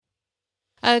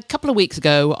A couple of weeks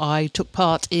ago, I took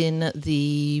part in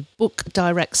the Book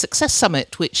Direct Success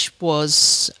Summit, which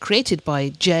was created by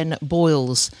Jen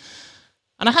Boyles.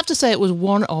 And I have to say it was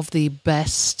one of the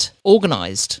best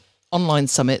organised online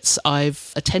summits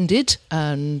I've attended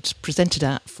and presented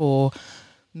at for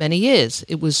many years.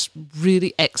 It was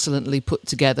really excellently put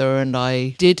together, and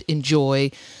I did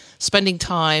enjoy spending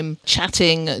time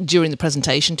chatting during the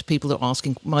presentation to people that were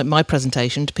asking my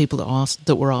presentation to people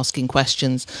that were asking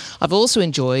questions. I've also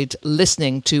enjoyed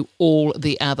listening to all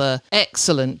the other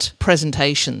excellent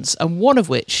presentations, and one of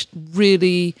which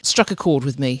really struck a chord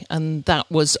with me, and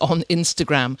that was on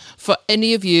Instagram. For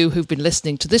any of you who've been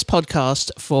listening to this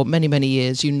podcast for many, many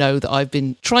years, you know that I've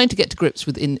been trying to get to grips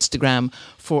with Instagram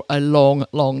for a long,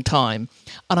 long time.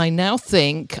 And I now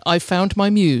think I've found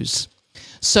my muse.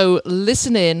 So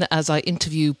listen in as I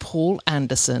interview Paul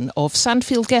Anderson of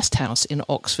Sandfield Guesthouse in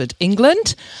Oxford,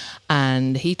 England,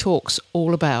 and he talks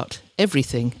all about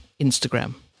everything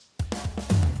Instagram.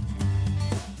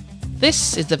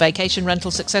 This is the Vacation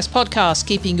Rental Success Podcast,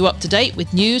 keeping you up to date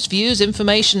with news, views,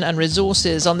 information and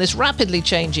resources on this rapidly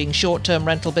changing short-term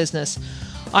rental business.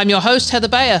 I'm your host, Heather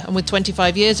Bayer, and with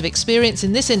 25 years of experience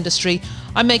in this industry,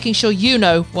 I'm making sure you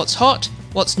know what's hot,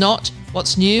 what's not,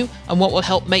 what's new, and what will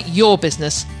help make your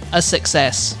business a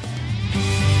success.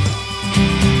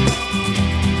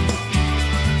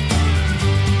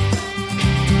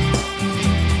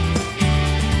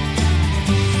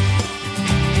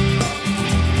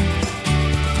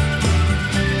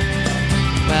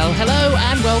 Well, hello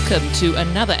and welcome to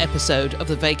another episode of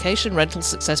the Vacation Rental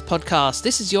Success Podcast.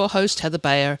 This is your host, Heather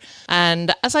Bayer,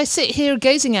 and as I sit here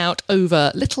gazing out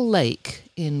over Little Lake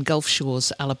in Gulf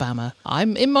Shores, Alabama,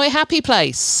 I'm in my happy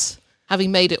place.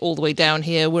 Having made it all the way down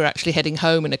here, we're actually heading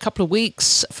home in a couple of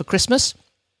weeks for Christmas.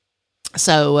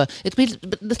 So it'll be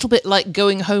a little bit like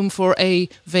going home for a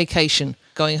vacation,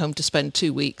 going home to spend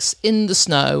 2 weeks in the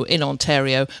snow in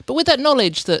Ontario, but with that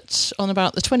knowledge that on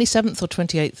about the 27th or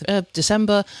 28th of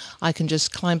December, I can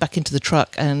just climb back into the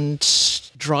truck and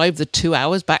drive the 2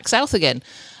 hours back south again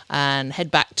and head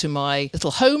back to my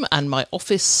little home and my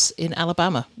office in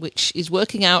Alabama, which is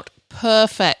working out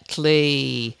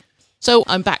perfectly. So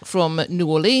I'm back from New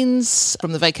Orleans,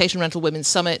 from the Vacation Rental Women's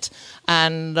Summit,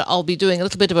 and I'll be doing a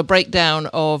little bit of a breakdown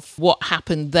of what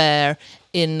happened there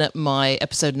in my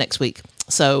episode next week.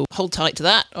 So hold tight to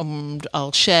that, and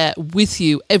I'll share with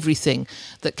you everything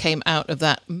that came out of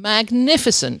that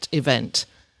magnificent event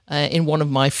in one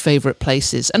of my favourite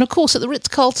places. And of course at the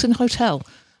Ritz-Carlton Hotel.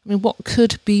 I mean, what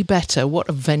could be better? What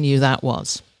a venue that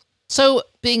was. So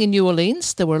being in New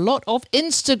Orleans, there were a lot of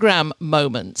Instagram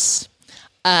moments.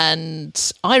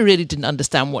 And I really didn't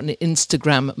understand what an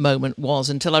Instagram moment was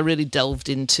until I really delved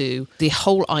into the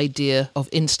whole idea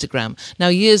of Instagram. Now,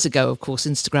 years ago, of course,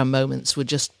 Instagram moments were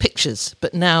just pictures,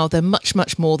 but now they're much,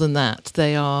 much more than that.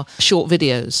 They are short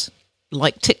videos,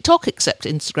 like TikTok, except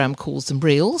Instagram calls them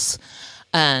Reels.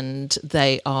 And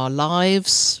they are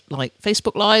lives, like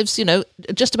Facebook Lives, you know,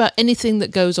 just about anything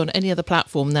that goes on any other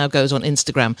platform now goes on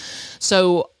Instagram.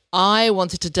 So I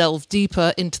wanted to delve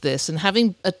deeper into this, and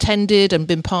having attended and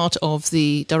been part of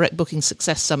the Direct Booking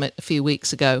Success Summit a few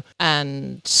weeks ago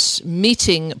and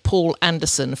meeting Paul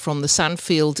Anderson from the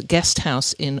Sandfield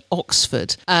Guesthouse in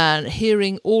Oxford and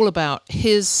hearing all about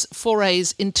his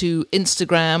forays into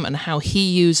Instagram and how he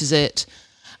uses it,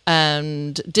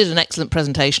 and did an excellent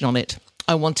presentation on it.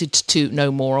 I wanted to know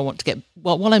more. I want to get,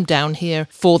 well, while I'm down here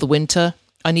for the winter,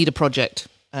 I need a project.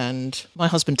 And my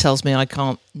husband tells me I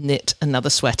can't knit another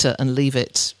sweater and leave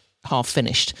it half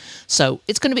finished. So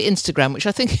it's going to be Instagram, which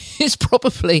I think is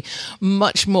probably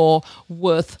much more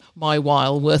worth my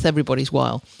while, worth everybody's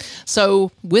while.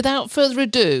 So without further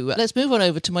ado, let's move on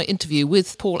over to my interview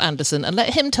with Paul Anderson and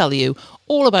let him tell you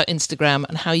all about Instagram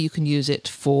and how you can use it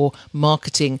for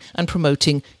marketing and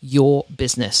promoting your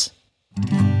business.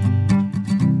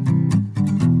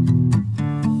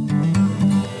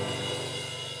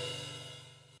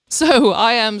 So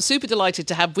I am super delighted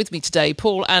to have with me today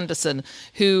Paul Anderson,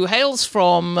 who hails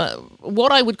from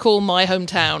what I would call my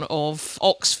hometown of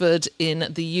Oxford in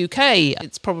the UK.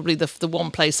 It's probably the one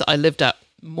place that I lived at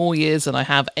more years than I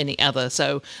have any other.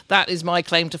 So that is my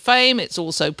claim to fame. It's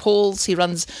also Paul's. He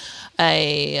runs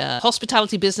a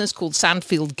hospitality business called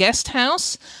Sandfield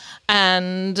Guesthouse.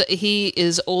 And he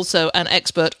is also an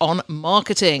expert on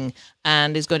marketing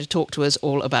and is going to talk to us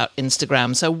all about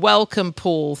Instagram. So welcome,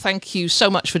 Paul. Thank you so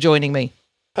much for joining me.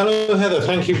 Hello, Heather.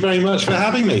 Thank you very much for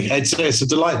having me. It's a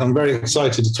delight. I'm very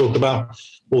excited to talk about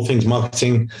all things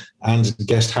marketing and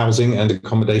guest housing and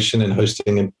accommodation and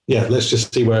hosting. And yeah, let's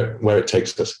just see where it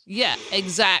takes us. Yeah,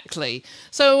 exactly.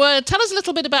 So tell us a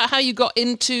little bit about how you got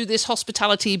into this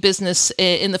hospitality business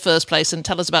in the first place, and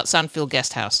tell us about Sandfield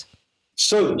Guest House.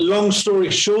 So long story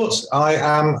short, I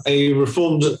am a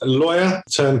reformed lawyer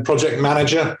turned project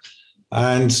manager.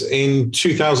 And in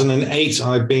 2008,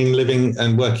 I've been living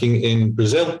and working in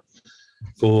Brazil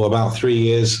for about 3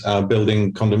 years,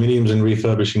 building condominiums and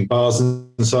refurbishing bars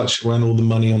and such, when all the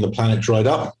money on the planet dried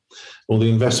up, all the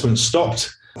investment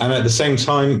stopped. And at the same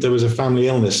time, there was a family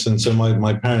illness. And so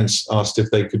my parents asked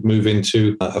if they could move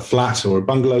into a flat or a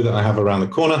bungalow that I have around the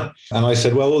corner. And I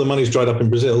said, well, all the money's dried up in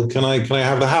Brazil. Can I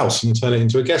have the house and turn it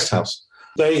into a guest house?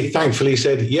 They thankfully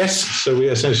said yes. So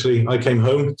I came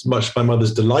home, much to my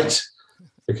mother's delight,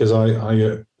 because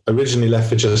I originally left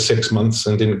for just 6 months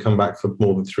and didn't come back for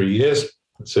more than 3 years.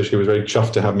 So she was very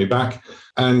chuffed to have me back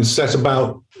and set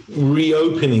about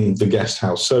reopening the guest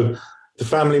house. So the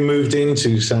family moved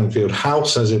into Sandfield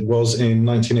House as it was in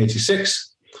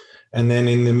 1986. And then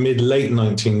in the late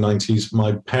 1990s,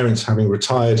 my parents having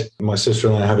retired, my sister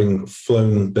and I having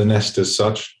flown the nest as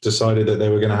such, decided that they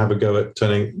were going to have a go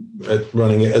at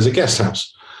running it as a guest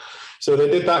house. So they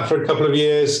did that for a couple of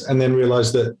years and then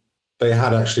realized that they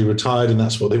had actually retired and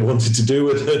that's what they wanted to do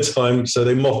with their time. So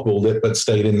they mothballed it, but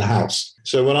stayed in the house.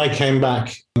 So when I came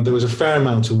back, there was a fair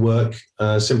amount of work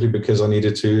simply because I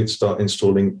needed to start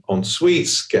installing en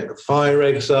suites, get the fire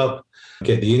regs up,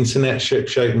 get the internet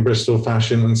ship-shape in Bristol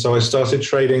fashion. And so I started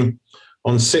trading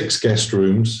on 6 guest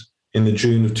rooms in the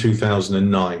June of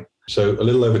 2009. So a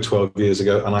little over 12 years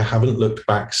ago, and I haven't looked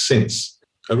back since.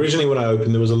 Originally, when I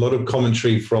opened, there was a lot of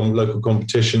commentary from local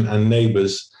competition and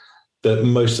neighbours that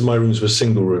most of my rooms were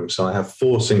single rooms. So I have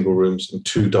 4 single rooms and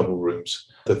 2 double rooms.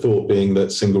 The thought being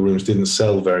that single rooms didn't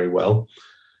sell very well.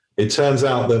 It turns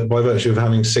out that by virtue of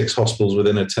having 6 hospitals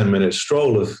within a 10-minute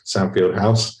stroll of Sandfield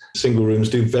House, single rooms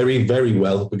do very, very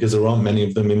well because there aren't many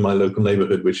of them in my local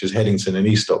neighbourhood, which is Headington and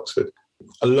East Oxford.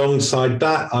 Alongside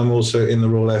that, I'm also in the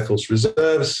Royal Air Force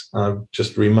Reserves. I've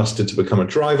just remustered to become a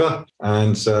driver.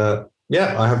 And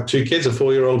I have 2 kids, a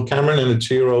 4-year-old Cameron and a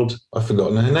 2-year-old, I've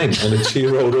forgotten her name, and a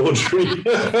 2-year-old Audrey.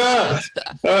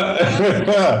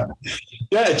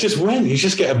 Yeah, it just went. You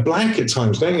just get a blank at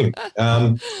times, don't you?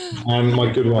 And my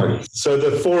good wife. So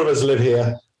the 4 of us live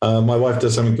here. My wife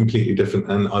does something completely different,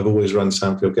 and I've always run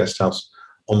Sandfield Guest House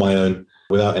on my own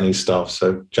without any staff.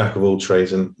 So jack of all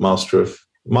trades and master of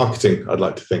marketing, I'd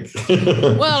like to think.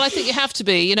 Well, I think you have to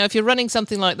be. You know, if you're running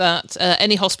something like that,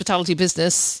 any hospitality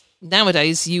business,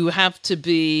 nowadays you have to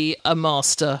be a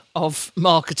master of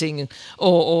marketing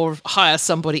or hire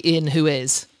somebody in who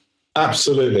is.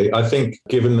 Absolutely. I think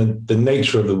given the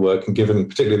nature of the work and given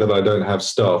particularly that I don't have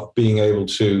staff, being able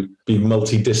to be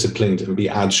multidisciplined and be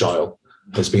agile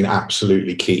has been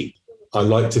absolutely key. I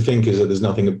like to think is that there's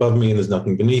nothing above me and there's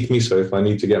nothing beneath me. So if I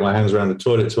need to get my hands around the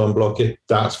toilet to unblock it,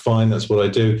 that's fine. That's what I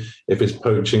do. If it's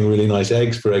poaching really nice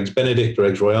eggs for Eggs Benedict or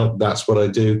Eggs Royale, that's what I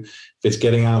do. If it's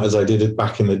getting out as I did it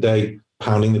back in the day,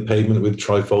 pounding the pavement with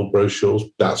trifold brochures,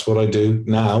 that's what I do.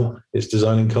 Now it's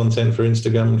designing content for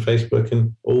Instagram and Facebook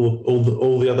and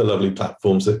all the other lovely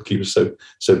platforms that keep us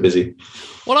so busy.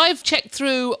 Well, I've checked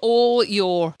through all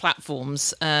your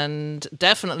platforms and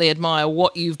definitely admire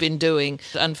what you've been doing.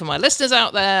 And for my listeners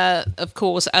out there, of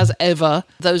course, as ever,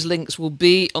 those links will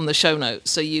be on the show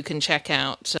notes so you can check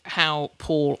out how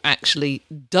Paul actually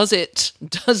does it,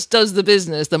 does the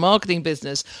business, the marketing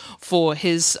business for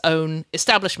his own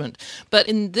establishment. But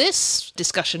in this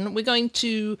discussion, we're going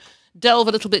to delve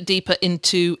a little bit deeper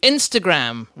into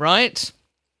Instagram, right?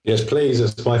 Yes, please.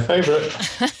 It's my favourite.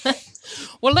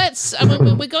 Well,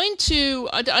 we're going to,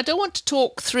 I don't want to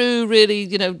talk through really,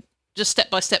 just step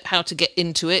by step how to get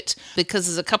into it, because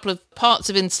there's a couple of parts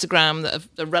of Instagram that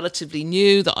are relatively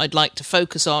new that I'd like to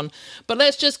focus on. But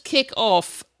let's just kick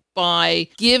off by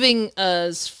giving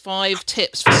us 5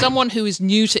 tips for someone who is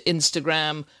new to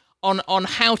Instagram on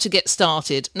how to get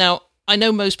started. Now, I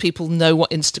know most people know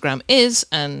what Instagram is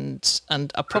and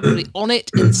are probably on it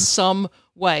in some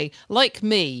way. Like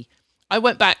me, I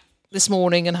went back this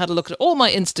morning and had a look at all my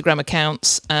Instagram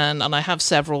accounts, and I have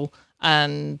several,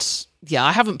 and yeah,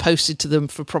 I haven't posted to them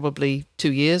for probably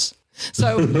 2 years.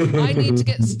 So I need to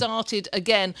get started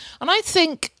again. And I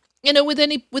think, with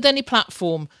any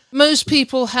platform, most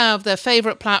people have their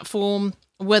favorite platform,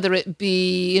 whether it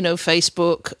be,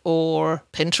 Facebook or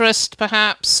Pinterest,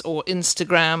 perhaps, or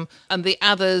Instagram, and the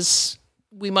others,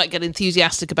 we might get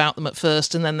enthusiastic about them at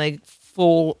first, and then they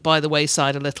fall by the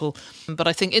wayside a little. But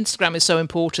I think Instagram is so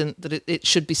important that it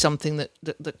should be something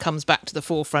that comes back to the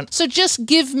forefront. So just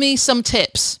give me some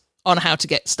tips on how to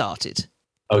get started.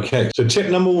 Okay, so tip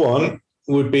number 1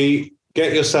 would be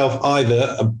get yourself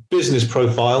either a business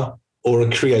profile or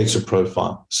a creator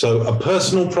profile. So a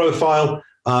personal profile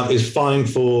is fine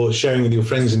for sharing with your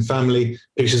friends and family,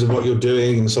 pictures of what you're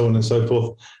doing and so on and so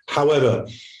forth. However,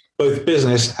 both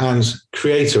business and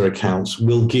creator accounts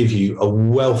will give you a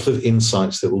wealth of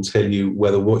insights that will tell you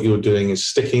whether what you're doing is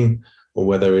sticking or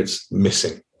whether it's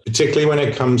missing. Particularly when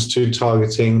it comes to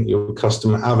targeting your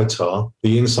customer avatar,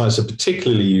 the insights are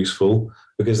particularly useful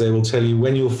because they will tell you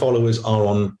when your followers are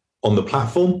on the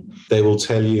platform. They will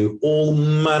tell you all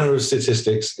manner of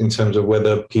statistics in terms of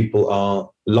whether people are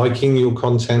liking your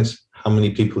content, how many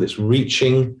people it's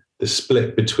reaching, the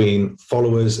split between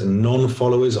followers and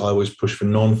non-followers. I always push for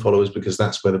non-followers because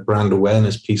that's where the brand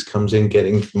awareness piece comes in,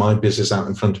 getting my business out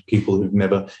in front of people who've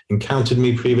never encountered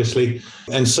me previously.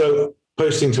 And so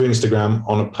posting to Instagram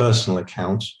on a personal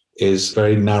account is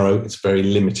very narrow, it's very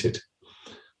limited.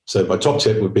 So my top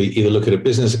tip would be either look at a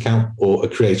business account or a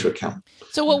creator account.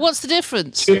 So what's the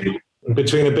difference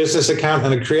between a business account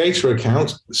and a creator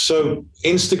account? So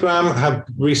Instagram have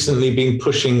recently been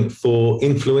pushing for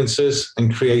influencers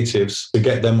and creatives to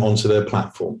get them onto their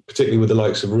platform, particularly with the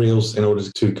likes of Reels in order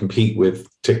to compete with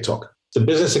TikTok. The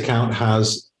business account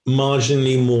has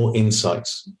marginally more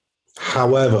insights.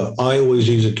 However, I always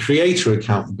use a creator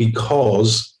account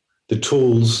because the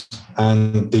tools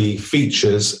and the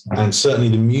features and certainly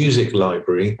the music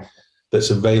library that's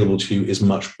available to you is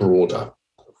much broader,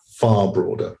 far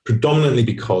broader, predominantly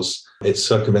because it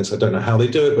circumvents, I don't know how they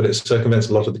do it, but it circumvents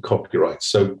a lot of the copyright.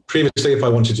 So previously, if I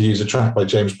wanted to use a track by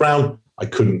James Brown, I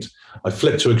couldn't. I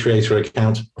flipped to a creator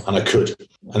account and I could.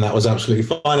 And that was absolutely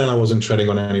fine. And I wasn't treading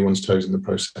on anyone's toes in the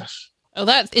process. Oh,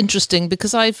 that's interesting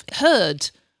because I've heard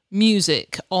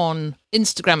music on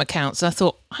Instagram accounts. I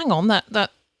thought, hang on,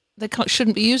 that they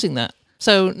shouldn't be using that.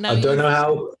 So now I don't know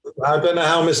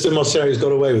how Mr. Mosseri's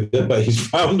got away with it, but he's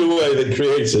found a way that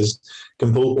creators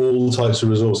can pull all types of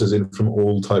resources in from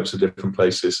all types of different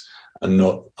places, and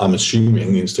not, I'm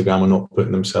assuming Instagram are not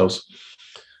putting themselves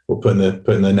or putting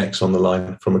their necks on the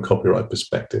line from a copyright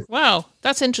perspective. Wow,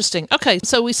 that's interesting. Okay,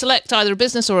 so we select either a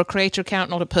business or a creator account,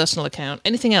 not a personal account.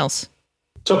 Anything else?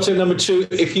 Top tip number 2,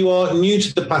 if you are new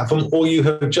to the platform or you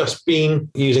have just been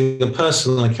using a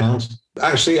personal account,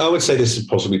 actually, I would say this is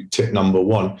possibly tip number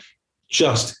 1.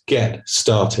 Just get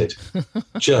started.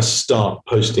 Just start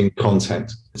posting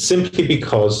content. Simply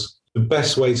because the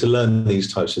best way to learn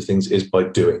these types of things is by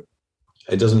doing.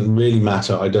 It doesn't really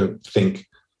matter, I don't think,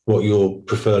 what your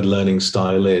preferred learning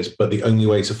style is, but the only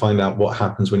way to find out what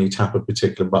happens when you tap a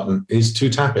particular button is to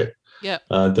tap it. Yeah.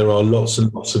 There are lots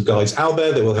and lots of guides out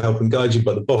there that will help and guide you,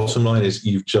 but the bottom line is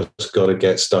you've just got to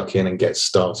get stuck in and get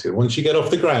started. Once you get off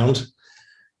the ground,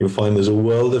 you'll find there's a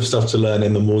world of stuff to learn,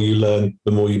 and the more you learn,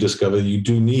 the more you discover you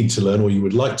do need to learn or you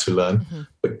would like to learn,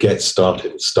 but get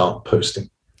started, start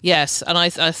posting. Yes, and I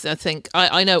think,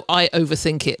 I know I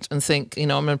overthink it and think,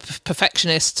 I'm a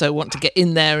perfectionist, so I want to get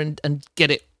in there and get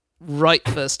it right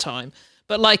first time.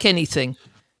 But like anything,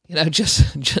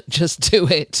 just do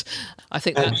it. I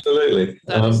think absolutely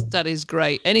that is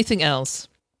great. Anything else?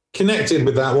 Connected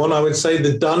with that one, I would say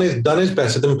that done is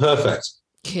better than perfect.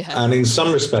 Yeah. And in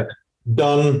some respect,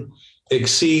 done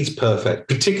exceeds perfect,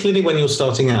 particularly when you're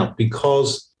starting out,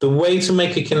 because the way to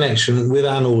make a connection with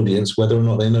an audience, whether or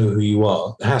not they know who you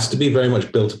are, has to be very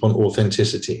much built upon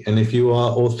authenticity. And if you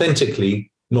are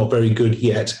authentically not very good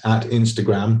yet at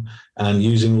Instagram and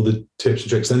using all the tips and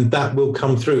tricks, then that will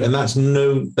come through. And that's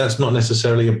not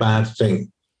necessarily a bad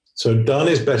thing. So done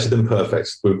is better than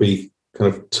perfect would be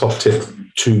kind of top tip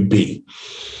 2B.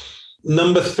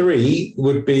 Number 3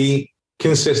 would be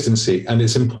consistency. And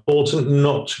it's important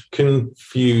not to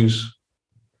confuse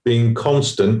being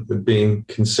constant with being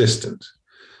consistent.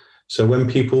 So when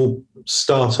people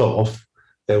start off,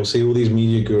 they'll see all these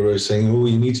media gurus saying, oh,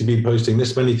 you need to be posting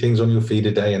this many things on your feed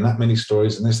a day and that many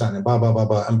stories and this, that, and blah, blah, blah,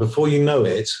 blah. And before you know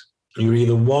it, you're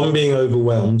either one, being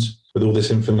overwhelmed with all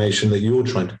this information that you're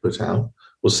trying to put out,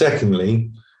 or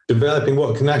secondly, developing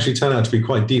what can actually turn out to be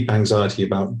quite deep anxiety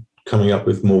about coming up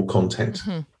with more content.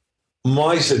 Mm-hmm.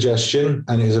 My suggestion,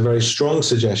 and it is a very strong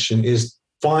suggestion, is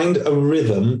find a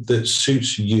rhythm that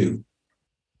suits you.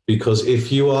 Because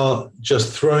if you are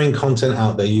just throwing content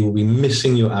out there, you will be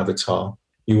missing your avatar.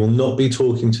 You will not be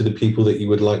talking to the people that you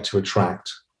would like to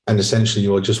attract. And essentially,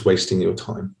 you are just wasting your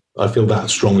time. I feel that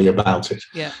strongly about it.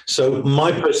 Yeah. So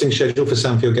my posting schedule for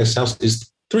Sandfield Guest House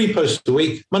is 3 posts a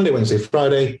week, Monday, Wednesday,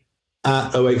 Friday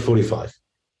at 08:45.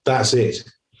 That's it.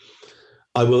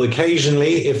 I will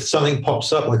occasionally, if something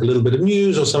pops up, like a little bit of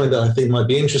news or something that I think might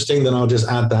be interesting, then I'll just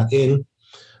add that in.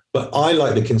 But I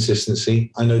like the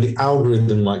consistency. I know the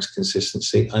algorithm likes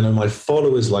consistency. I know my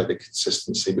followers like the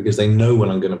consistency because they know when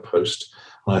I'm going to post.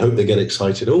 I hope they get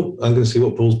excited. Oh, I'm going to see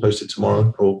what Paul's posted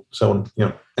tomorrow, or so on.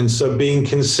 And so being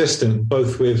consistent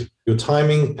both with your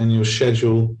timing and your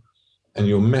schedule and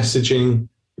your messaging,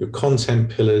 your content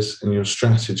pillars and your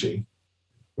strategy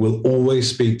will always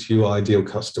speak to your ideal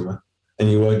customer. And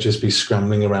you won't just be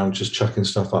scrambling around, just chucking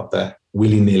stuff up there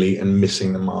willy-nilly and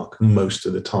missing the mark most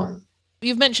of the time.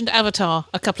 You've mentioned avatar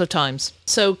a couple of times.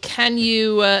 So can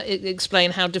you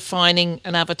explain how defining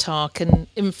an avatar can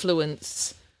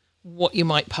influence what you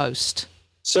might post?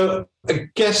 So a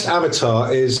guest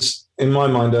avatar is, in my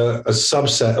mind, a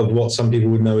subset of what some people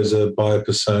would know as a buyer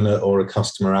persona or a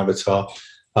customer avatar,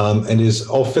 and is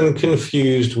often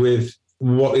confused with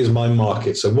what is my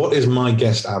market. So what is my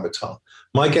guest avatar?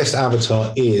 My guest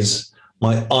avatar is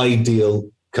my ideal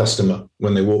customer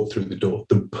when they walk through the door,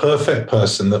 the perfect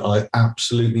person that I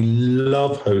absolutely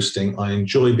love hosting. I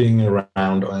enjoy being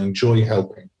around. I enjoy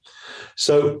helping.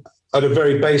 So at a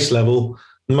very base level,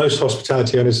 most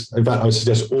hospitality owners, in fact, I would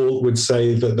suggest all, would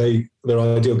say that their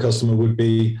ideal customer would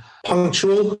be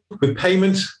punctual with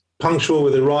payment, punctual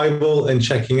with arrival and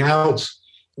checking out,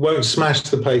 won't smash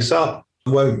the place up,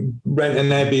 won't rent an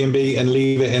Airbnb and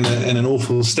leave it in an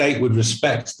awful state, would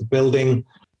respect the building.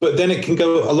 But then it can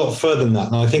go a lot further than that.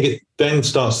 And I think it then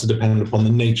starts to depend upon the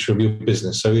nature of your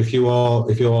business. So if you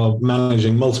are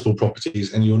managing multiple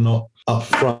properties and you're not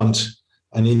upfront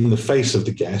and in the face of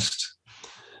the guest,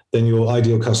 then your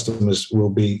ideal customers will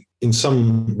be, in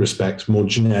some respects, more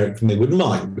generic than they would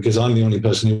mine, because I'm the only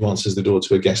person who answers the door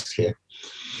to a guest here.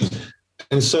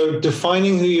 And so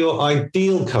defining who your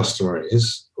ideal customer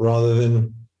is, rather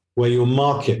than where your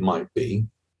market might be,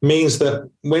 means that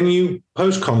when you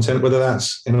post content, whether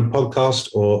that's in a podcast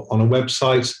or on a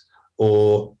website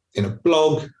or in a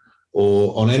blog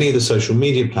or on any of the social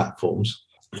media platforms,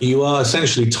 you are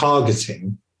essentially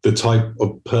targeting the type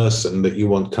of person that you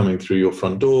want coming through your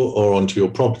front door or onto your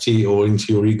property or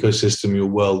into your ecosystem, your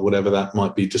world, whatever that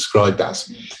might be described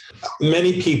as.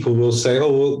 Many people will say,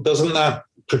 oh, well, doesn't that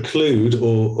preclude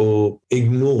or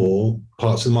ignore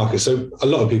parts of the market? So a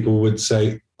lot of people would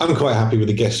say, I'm quite happy with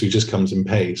the guest who just comes and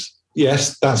pays.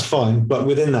 Yes, that's fine. But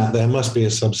within that, there must be a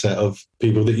subset of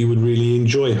people that you would really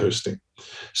enjoy hosting.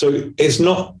 So it's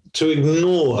not to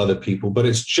ignore other people, but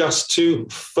it's just to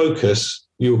focus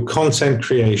your content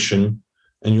creation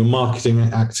and your marketing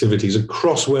activities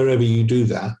across wherever you do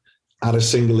that at a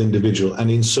single individual. And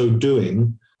in so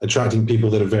doing, attracting people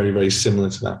that are very, very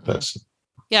similar to that person.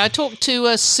 Yeah, I talked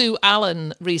to Sue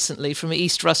Allen recently from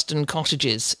East Ruston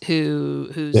Cottages,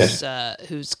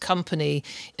 whose company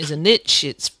is a niche.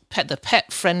 It's the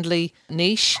pet-friendly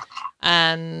niche,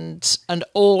 and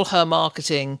all her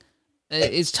marketing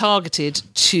is targeted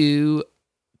to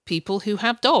people who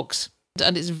have dogs,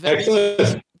 and it's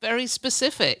very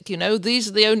specific. You know, these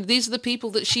are the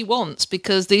people that she wants,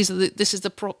 because this is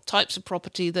the types of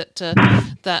property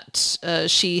that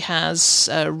she has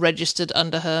registered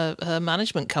under her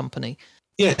management company.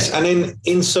 Yes, and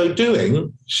in so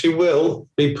doing, she will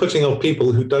be putting off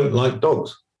people who don't like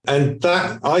dogs, and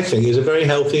that, I think, is a very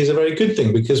good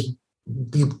thing, because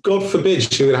God forbid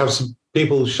she would have some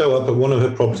people show up at one of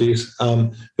her properties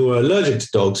who are allergic to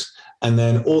dogs. And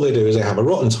then all they do is they have a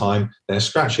rotten time, they're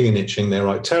scratching and itching, they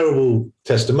write terrible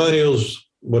testimonials,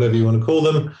 whatever you want to call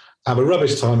them, have a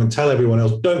rubbish time and tell everyone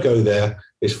else, don't go there,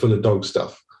 it's full of dog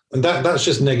stuff. And that's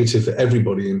just negative for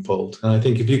everybody involved. And I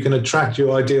think if you can attract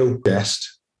your ideal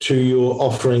guest to your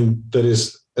offering that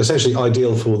is essentially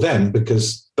ideal for them,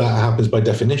 because that happens by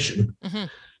definition, mm-hmm.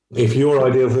 If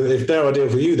they're ideal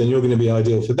for you, then you're going to be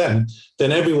ideal for them.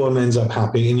 Then everyone ends up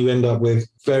happy, and you end up with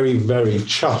very, very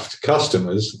chuffed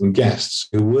customers and guests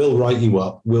who will write you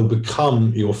up, will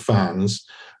become your fans,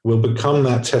 will become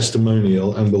that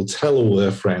testimonial, and will tell all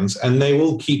their friends, and they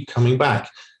will keep coming back.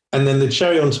 And then the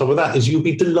cherry on top of that is you'll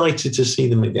be delighted to see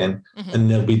them again, mm-hmm. and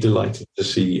they'll be delighted to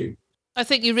see you. I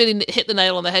think you really hit the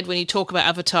nail on the head when you talk about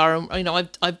avatar. And, you know,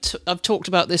 I've talked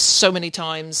about this so many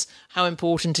times, how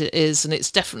important it is, and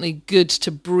it's definitely good to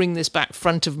bring this back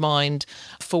front of mind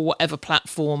for whatever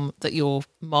platform that you're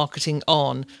marketing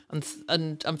on. And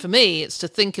for me, it's to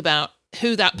think about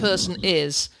who that person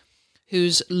is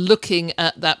who's looking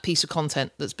at that piece of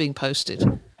content that's being posted.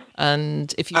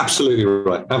 And if you absolutely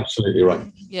right,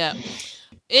 yeah,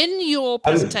 in your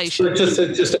presentation, just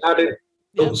to add it.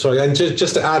 Yeah. Oh, sorry, and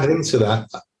just to add into that,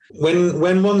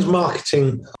 when one's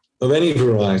marketing of any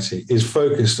variety is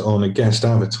focused on a guest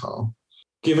avatar,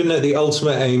 given that the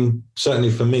ultimate aim,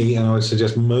 certainly for me, and I would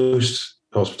suggest most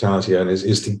hospitality owners,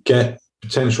 is to get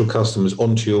potential customers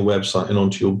onto your website and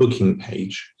onto your booking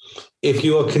page, if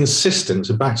you are consistent,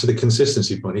 so back to the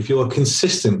consistency point, if you are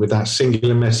consistent with that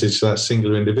singular message to that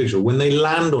singular individual, when they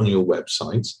land on your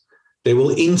website, they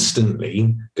will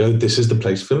instantly go, this is the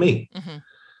place for me. Mm-hmm.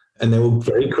 And they will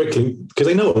very quickly, because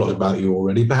they know a lot about you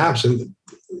already, perhaps, and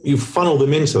you funnel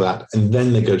them into that, and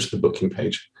then they go to the booking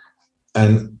page.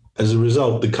 And as a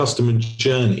result, the customer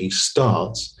journey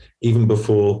starts even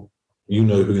before you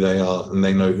know who they are and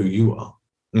they know who you are.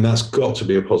 And that's got to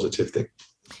be a positive thing.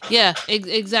 Yeah,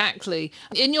 exactly.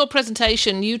 In your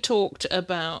presentation, you talked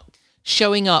about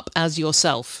showing up as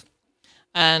yourself.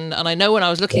 And I know when I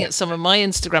was looking at some of my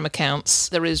Instagram accounts,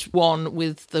 there is one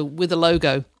with a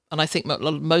logo. And I think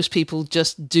most people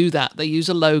just do that. They use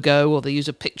a logo or they use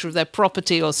a picture of their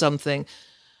property or something.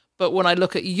 But when I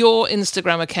look at your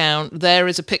Instagram account, there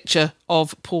is a picture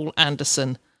of Paul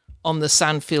Anderson on the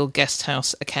Sandfield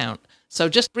Guesthouse account. So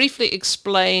just briefly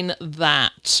explain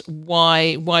that,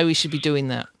 why we should be doing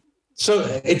that.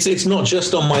 So it's not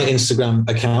just on my Instagram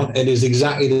account. It is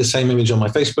exactly the same image on my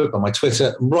Facebook, on my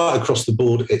Twitter, right across the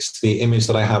board. It's the image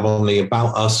that I have on the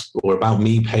About Us or About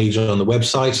Me page on the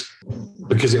website,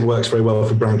 because it works very well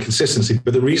for brand consistency.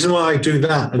 But the reason why I do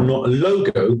that and not a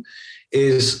logo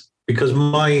is because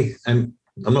and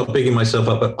I'm not bigging myself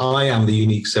up, but I am the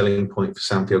unique selling point for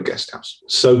Sandfield Guesthouse.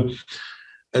 So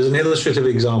as an illustrative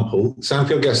example,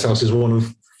 Sandfield Guesthouse is one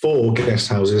of 4 guest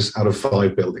houses out of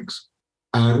 5 buildings.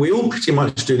 We all pretty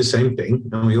much do the same thing,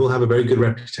 and we all have a very good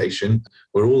reputation.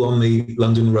 We're all on the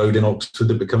London Road in Oxford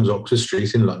that becomes Oxford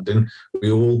Street in London.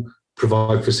 We all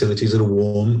provide facilities that are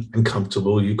warm and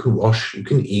comfortable. You can wash, you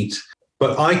can eat.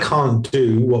 But I can't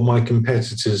do what my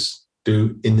competitors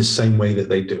do in the same way that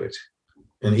they do it.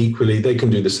 And equally, they can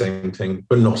do the same thing,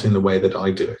 but not in the way that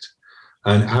I do it.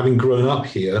 And having grown up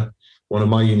here, one of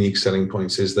my unique selling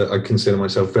points is that I consider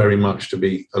myself very much to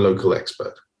be a local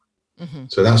expert. Mm-hmm.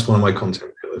 So that's one of my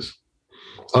content pillars,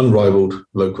 unrivaled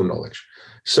local knowledge.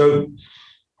 So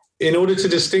in order to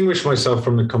distinguish myself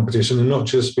from the competition and not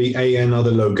just be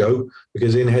another logo,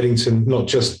 because in Headington, not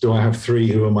just do I have 3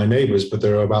 who are my neighbours, but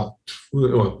there are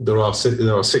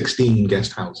 16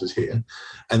 guest houses here,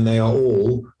 and they are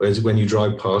all, when you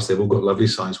drive past, they've all got lovely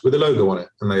signs with a logo on it,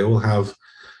 and they all have,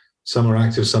 some are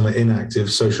active, some are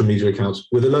inactive social media accounts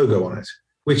with a logo on it,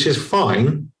 which is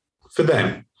fine for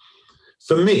them.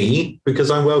 For me,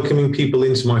 because I'm welcoming people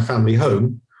into my family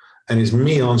home and it's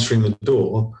me answering the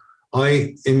door,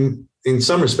 I, in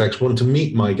some respects, want to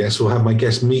meet my guests or have my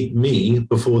guests meet me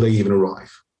before they even arrive.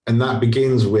 And that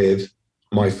begins with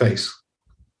my face,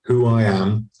 who I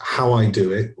am, how I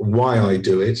do it, why I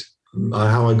do it,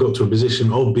 how I got to a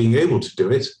position of being able to do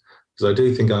it, because I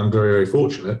do think I'm very, very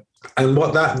fortunate. And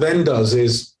what that then does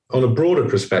is, on a broader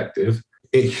perspective,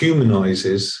 it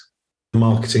humanizes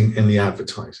marketing and the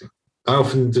advertising. I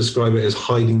often describe it as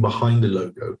hiding behind a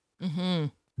logo. Mm-hmm.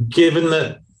 Given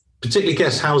that particularly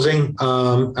guest housing,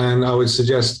 and I would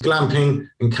suggest glamping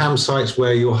and campsites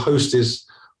where your host is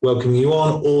welcoming you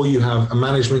on, or you have a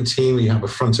management team, you have a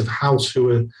front of house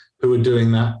who are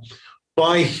doing that.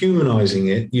 By humanizing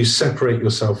it, you separate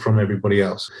yourself from everybody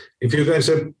else. If you're going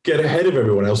to get ahead of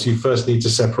everyone else, you first need to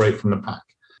separate from the pack.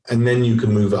 And then you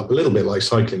can move up a little bit like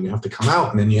cycling. You have to come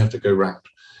out and then you have to go round.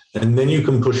 And then you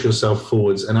can push yourself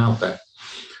forwards and out there.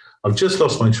 I've just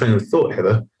lost my train of thought,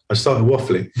 Heather. I started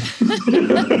waffling.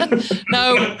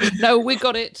 No, we've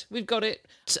got it.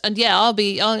 And yeah,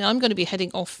 I'm going to be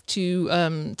heading off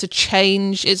to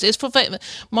change. It's for the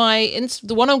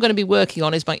one I'm going to be working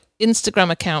on is my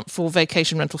Instagram account for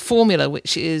Vacation Rental Formula,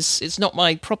 which it's not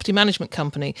my property management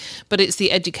company, but it's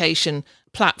the education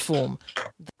platform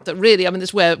that really,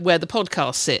 it's where the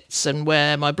podcast sits and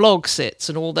where my blog sits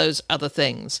and all those other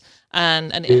things.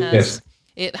 And it has... Yes.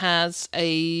 It has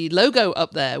a logo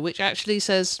up there which actually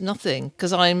says nothing,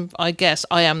 because I guess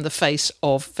I am the face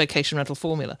of Vacation Rental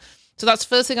Formula. So that's the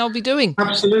first thing I'll be doing.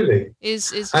 Absolutely.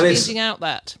 Is changing out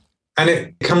that. And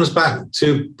it comes back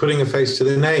to putting a face to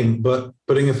the name, but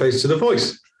putting a face to the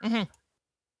voice. Mm-hmm.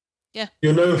 Yeah.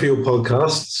 You're known for your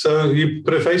podcast, so you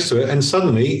put a face to it, and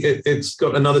suddenly it's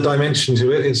got another dimension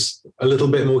to it. It's a little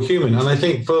bit more human. And I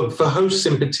think for hosts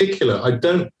in particular, I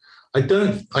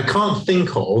can't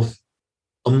think of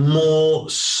a more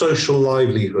social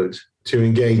livelihood to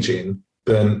engage in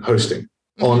than hosting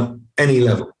on any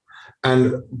level.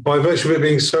 And by virtue of it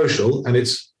being social and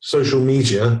it's social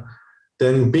media,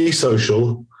 then be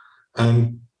social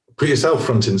and put yourself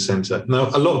front and center. Now,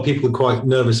 a lot of people are quite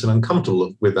nervous and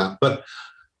uncomfortable with that, but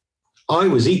I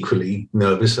was equally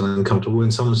nervous and uncomfortable when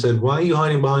someone said, "Why are you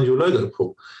hiding behind your logo,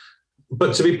 Paul?"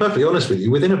 But to be perfectly honest with you,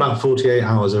 within about 48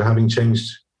 hours of having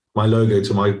changed my logo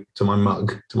to my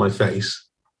mug, to my face,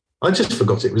 I just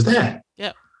forgot it was there.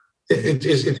 Yeah. it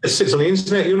just sits on the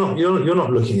internet. You're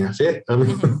not looking at it. I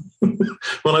mean,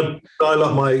 when I dial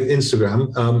up my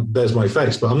Instagram, there's my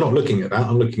face, but I'm not looking at that.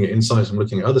 I'm looking at insights. I'm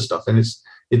looking at other stuff, and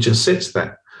it just sits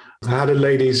there. I had a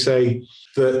lady say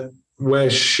that where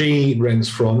she rents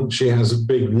from, she has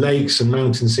big lakes and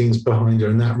mountain scenes behind her,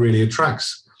 and that really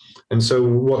attracts. And so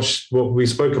what we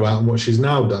spoke about and what she's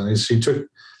now done is she took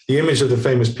the image of the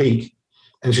famous peak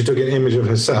and she took an image of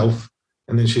herself,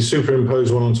 and then she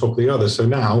superimposed one on top of the other. So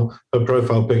now her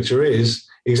profile picture is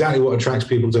exactly what attracts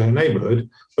people to her neighborhood,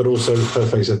 but also her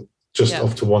face just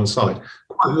off to one side.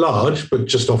 Quite large, but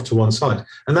just off to one side.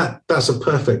 And that's a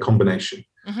perfect combination.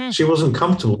 Mm-hmm. She wasn't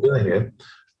comfortable doing it,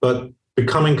 but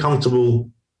becoming comfortable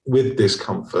with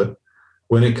discomfort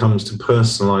when it comes to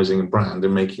personalizing a brand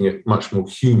and making it much more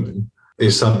human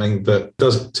is something that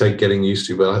does take getting used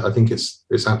to, but I think it's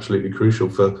absolutely crucial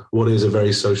for what is a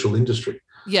very social industry.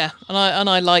 Yeah, and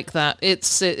I like that.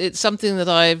 It's something that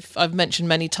I've mentioned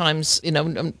many times. You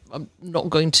know, I'm not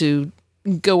going to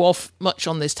go off much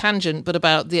on this tangent, but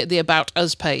about the About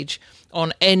Us page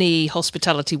on any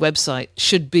hospitality website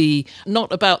should be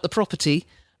not about the property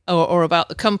or about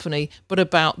the company, but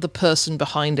about the person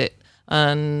behind it.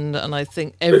 And I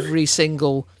think every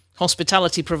single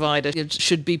hospitality provider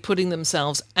should be putting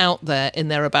themselves out there in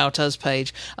their About Us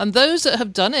page. And those that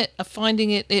have done it are finding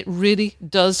it really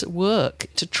does work.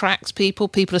 It attracts people.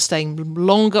 People are staying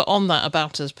longer on that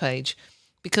About Us page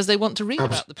because they want to read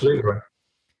about the people. Right.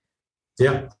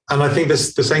 Yeah. And I think the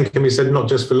same can be said not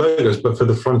just for logos, but for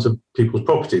the front of people's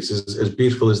properties. As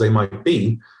beautiful as they might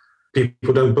be,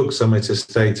 people don't book somewhere to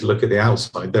stay to look at the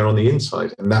outside. They're on the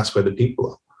inside, and that's where the people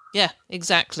are. Yeah,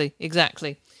 exactly.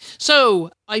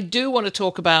 So I do want to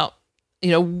talk about,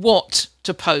 what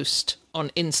to post on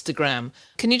Instagram.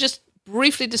 Can you just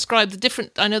briefly describe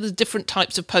I know there's different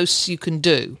types of posts you can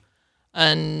do.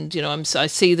 And, I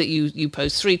see that you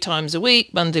post 3 times a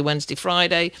week, Monday, Wednesday,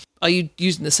 Friday. Are you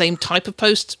using the same type of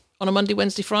post on a Monday,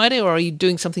 Wednesday, Friday, or are you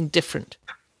doing something different?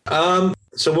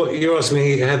 So what you're asking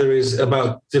me, Heather, is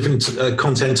about different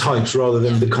content types rather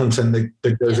than the content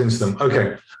that goes into them.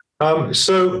 Okay.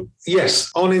 So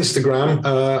yes, on Instagram,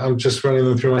 I'm just running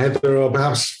them through my head. There are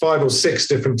perhaps 5 or 6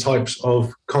 different types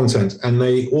of content, and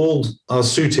they all are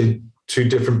suited to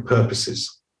different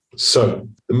purposes. So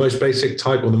the most basic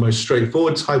type, or the most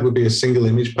straightforward type, would be a single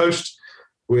image post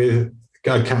with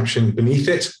a caption beneath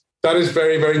it. That is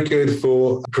very, very good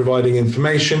for providing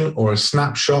information or a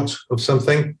snapshot of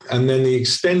something. And then the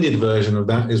extended version of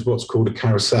that is what's called a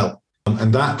carousel.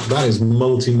 And that is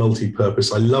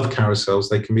multi-purpose. I love carousels.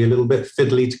 They can be a little bit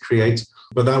fiddly to create,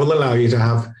 but that will allow you to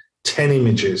have 10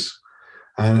 images.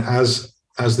 And as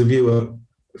the viewer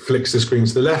flicks the screen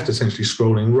to the left, essentially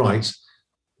scrolling right,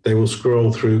 they will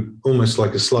scroll through almost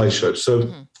like a slideshow.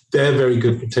 So they're very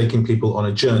good for taking people on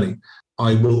a journey.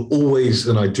 I will always,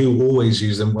 and I do always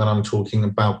use them when I'm talking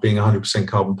about being 100%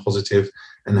 carbon positive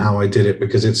and how I did it,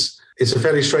 because it's a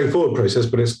fairly straightforward process,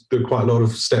 but there are quite a lot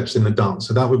of steps in the dance.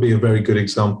 So that would be a very good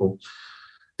example.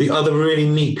 The other really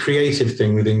neat creative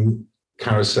thing within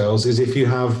carousels is if you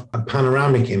have a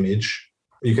panoramic image,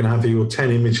 you can have your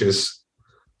 10 images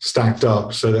stacked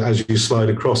up so that as you slide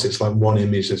across, it's like one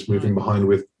image that's moving behind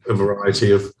with a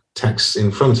variety of texts in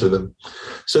front of them.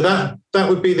 So that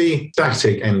would be the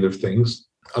static end of things.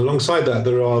 Alongside that,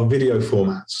 there are video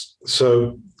formats.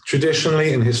 So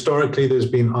traditionally and historically, there's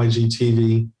been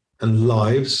IGTV and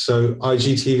lives. So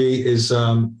IGTV is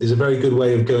a very good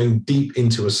way of going deep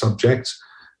into a subject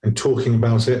and talking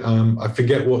about it. I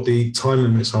forget what the time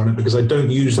limits are on it because I don't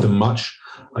use them much.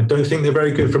 I don't think they're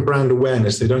very good for brand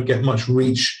awareness. They don't get much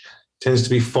reach. It tends to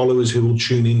be followers who will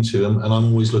tune into them. And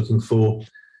I'm always looking for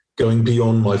going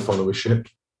beyond my followership.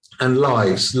 And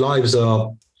lives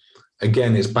are,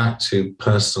 again, it's back to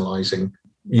personalizing.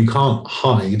 You can't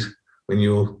hide when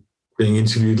you're being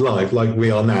interviewed live like we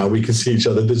are now. We can see each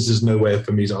other. There's just nowhere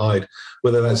for me to hide,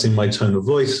 whether that's in my tone of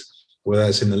voice, whether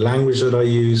that's in the language that I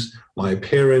use, my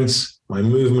appearance, my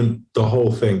movement, the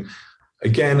whole thing.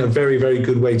 Again, a very, very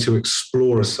good way to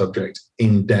explore a subject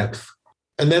in depth.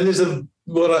 And then there's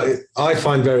what I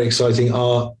find very exciting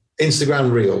are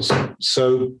Instagram Reels.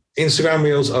 So Instagram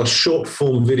Reels are short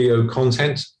form video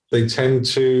content. They tend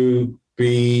to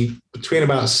be between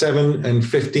about 7 and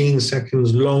 15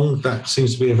 seconds long. That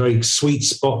seems to be a very sweet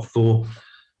spot for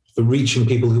reaching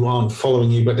people who aren't following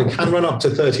you, but they can run up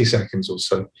to 30 seconds or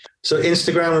so. So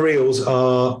Instagram Reels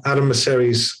are Adam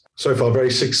Mosseri's so far very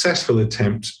successful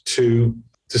attempt to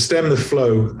stem the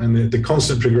flow and the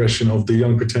constant progression of the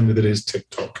young pretender that is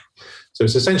TikTok. So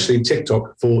it's essentially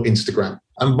TikTok for Instagram.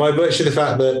 And by virtue of the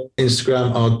fact that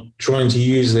Instagram are trying to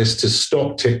use this to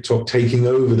stop TikTok taking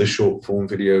over the short form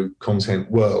video content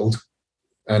world,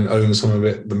 and own some of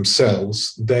it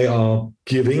themselves, they are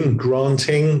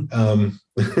granting.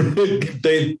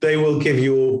 They will give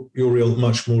your reel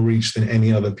much more reach than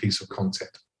any other piece of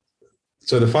content.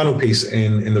 So the final piece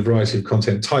in the variety of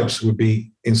content types would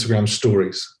be Instagram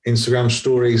stories. Instagram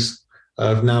stories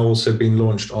have now also been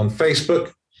launched on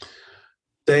Facebook.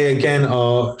 They again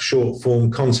are short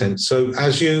form content. So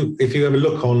if you ever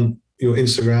look on your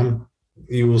Instagram,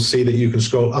 you will see that you can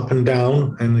scroll up and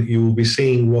down and you will be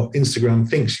seeing what Instagram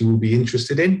thinks you will be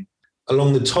interested in.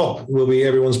 Along the top will be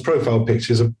everyone's profile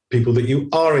pictures of people that you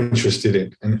are interested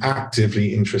in and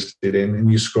actively interested in,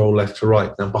 and you scroll left to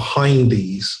right. Now, behind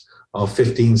these are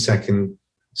 15-second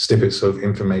snippets of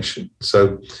information.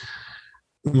 So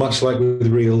much like with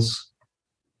Reels,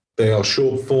 they are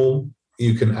short form.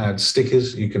 You can add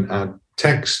stickers, you can add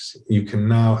text, you can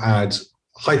now add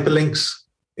hyperlinks.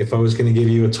 If I was going to give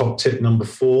you a top tip number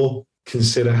 4,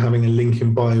 consider having a link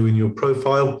in bio in your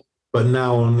profile. But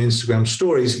now on Instagram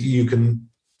stories, you can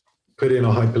put in a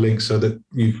hyperlink so that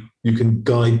you can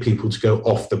guide people to go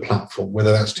off the platform,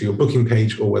 whether that's to your booking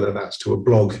page or whether that's to a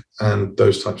blog and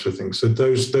those types of things. So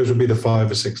those would be the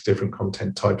 5 or 6 different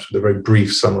content types with a very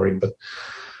brief summary, but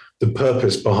the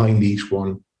purpose behind each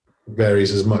one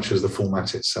varies as much as the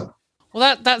format itself.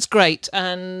 Well, that's great.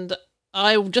 And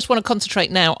I just want to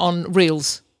concentrate now on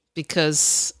Reels,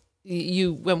 because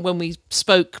when we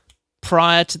spoke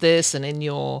prior to this and in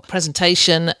your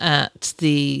presentation at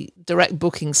the Direct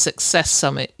Booking Success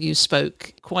Summit, you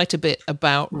spoke quite a bit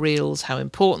about Reels, how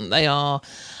important they are,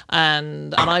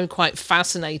 and I'm quite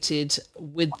fascinated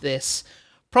with this,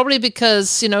 probably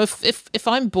because, if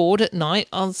I'm bored at night,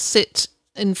 I'll sit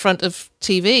in front of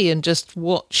TV and just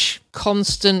watch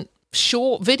constant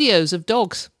short videos of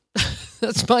dogs.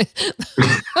 That's my...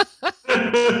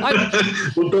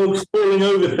 Well, dogs falling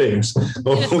over things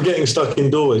or getting stuck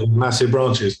indoors in massive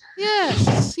branches.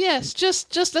 Yes,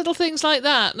 just little things like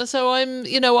that. And so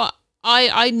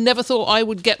I never thought I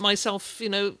would get myself,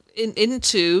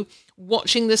 into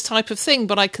watching this type of thing,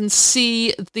 but I can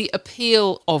see the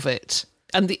appeal of it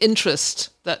and the interest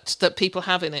that people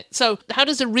have in it. So how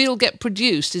does a reel get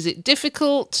produced? Is it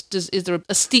difficult? Is there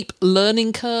a steep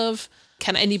learning curve?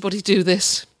 Can anybody do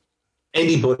this?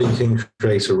 Anybody can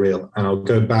create a reel. And I'll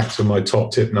go back to my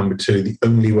top tip number 2. The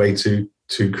only way to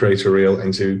create a reel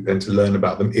and to learn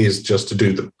about them is just to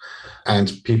do them.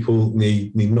 And people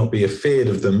need not be afraid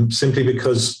of them, simply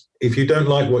because if you don't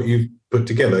like what you've put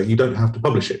together, you don't have to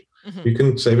publish it. Mm-hmm. You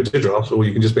can save it to drafts or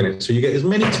you can just bin it. So you get as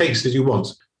many takes as you want.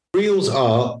 Reels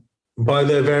are, by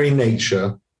their very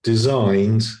nature,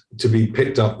 designed to be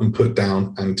picked up and put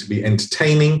down and to be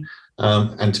entertaining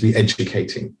and to be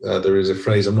educating. There is a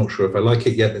phrase, I'm not sure if I like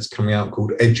it yet, that's coming out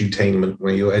called edutainment,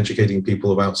 where you're educating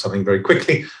people about something very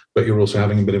quickly, but you're also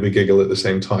having a bit of a giggle at the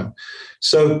same time.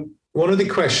 So one of the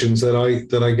questions that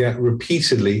I get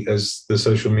repeatedly as the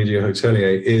social media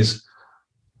hotelier is,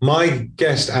 my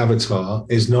guest avatar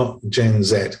is not Gen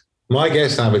Z. My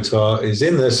guest avatar is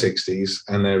in their 60s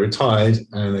and they're retired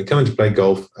and they're coming to play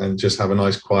golf and just have a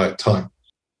nice quiet time.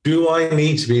 Do I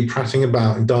need to be prattling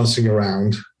about and dancing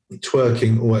around,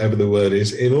 twerking or whatever the word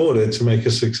is, in order to make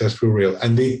a successful reel?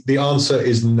 And the answer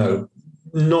is no,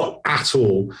 not at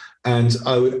all. And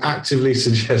I would actively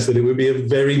suggest that it would be a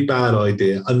very bad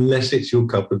idea unless it's your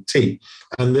cup of tea.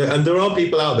 And there are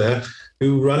people out there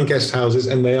who run guest houses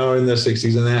and they are in their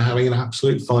 60s and they're having an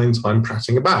absolute fine time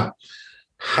prattling about.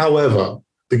 However,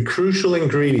 the crucial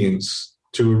ingredients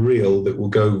to a reel that will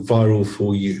go viral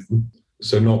for you,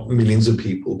 so not millions of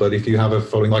people, but if you have a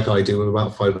following like I do of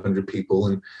about 500 people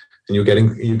and you're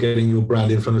getting your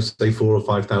brand in front of, say, 4,000 or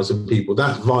 5,000 people,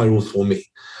 that's viral for me.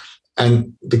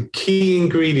 And the key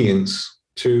ingredients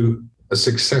to a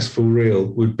successful reel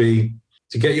would be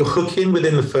to get your hook in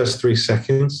within the first 3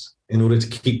 seconds in order to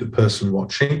keep the person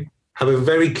watching. Have a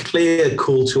very clear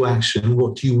call to action.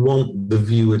 What do you want the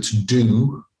viewer to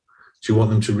do? Do you want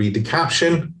them to read the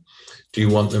caption? Do you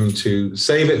want them to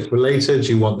save it for later? Do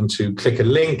you want them to click a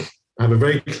link? Have a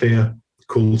very clear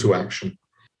call to action.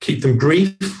 Keep them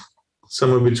brief.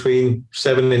 Somewhere between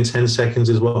 7 and 10 seconds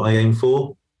is what I aim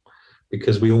for,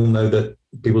 because we all know that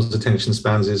people's attention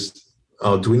spans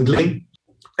are dwindling.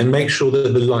 And make sure that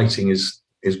the lighting is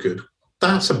good.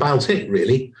 That's about it,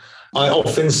 really. I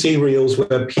often see reels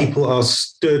where people are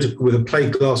stood with a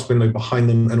plate glass window behind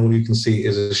them and all you can see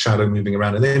is a shadow moving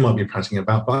around, and they might be prattling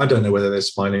about, but I don't know whether they're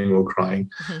smiling or crying.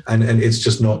 Mm-hmm. And it's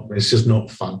just not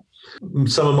fun.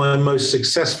 Some of my most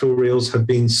successful reels have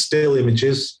been still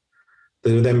images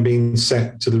that are then being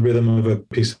set to the rhythm of a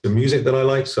piece of music that I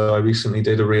like. So I recently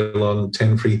did a reel on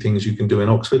 10 free things you can do in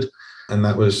Oxford. And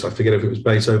that was, I forget if it was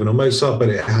Beethoven or Mozart, but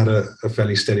it had a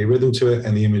fairly steady rhythm to it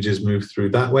and the images moved through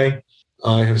that way.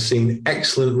 I have seen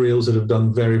excellent reels that have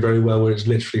done very, very well, where it's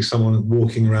literally someone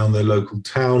walking around their local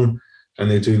town and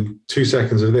they do 2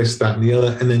 seconds of this, that, and the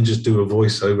other, and then just do a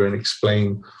voiceover and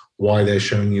explain why they're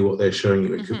showing you what they're showing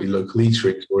you. It could be local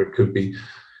eateries, or it could be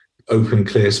open,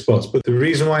 clear spots. But the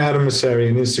reason why Adam Mosseri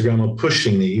and Instagram are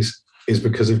pushing these is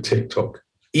because of TikTok.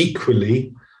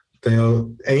 Equally, they are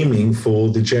aiming for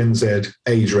the Gen Z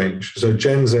age range. So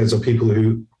Gen Zs are people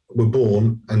who were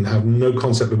born and have no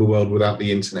concept of a world without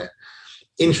the internet.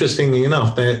 Interestingly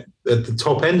enough, they're at the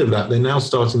top end of that. They're now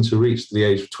starting to reach the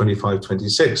age of 25,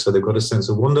 26. So they've got a sense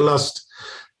of wanderlust.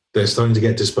 They're starting to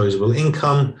get disposable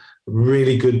income.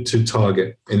 Really good to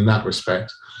target in that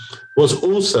respect. What's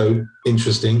also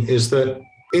interesting is that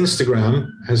Instagram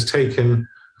has taken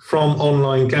from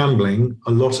online gambling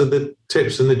a lot of the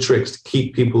tips and the tricks to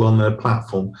keep people on their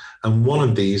platform. And one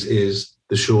of these is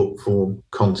the short form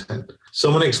content.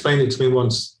 Someone explained it to me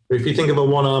once. If you think of a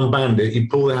one-armed bandit, you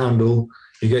pull the handle,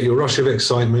 you get your rush of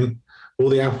excitement, all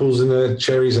the apples and the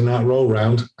cherries and that roll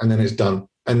round, and then it's done.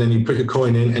 And then you put your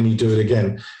coin in and you do it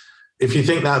again. If you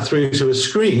think that through to a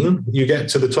screen, you get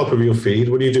to the top of your feed.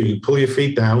 What do? You pull your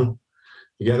feet down,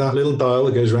 you get that little dial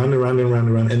that goes round and round and round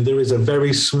and round, and there is a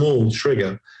very small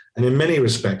trigger. And in many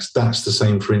respects, that's the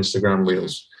same for Instagram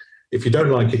Reels. If you don't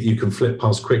like it, you can flip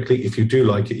past quickly. If you do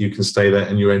like it, you can stay there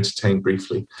and you're entertained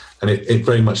briefly. And it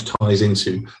very much ties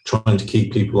into trying to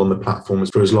keep people on the platform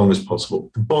for as long as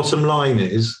possible. The bottom line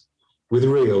is, with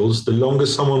Reels, the longer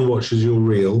someone watches your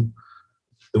Reel,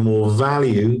 the more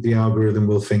value the algorithm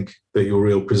will think that your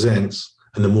Reel presents,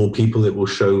 and the more people it will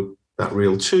show that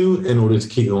Reel to in order to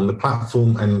keep you on the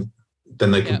platform, and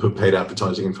then they can put paid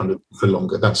advertising in front of it for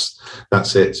longer. That's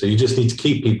it. So you just need to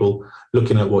keep people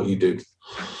looking at what you do.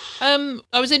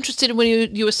 I was interested in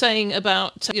when you were saying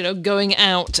about, going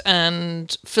out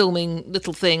and filming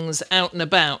little things out and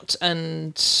about,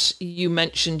 and you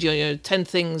mentioned 10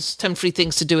 free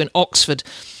things to do in Oxford.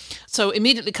 So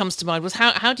immediately comes to mind was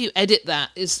how do you edit that?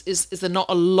 Is there not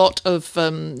a lot of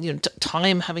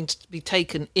time having to be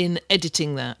taken in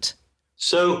editing that?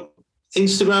 So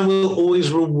Instagram will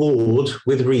always reward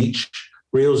with reach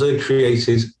Reels that are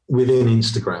created within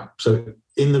Instagram. So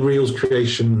in the Reels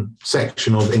creation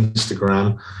section of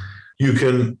Instagram, you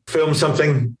can film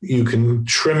something, you can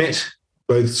trim it,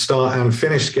 both start and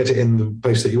finish, get it in the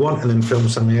place that you want, and then film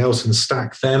something else and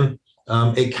stack them.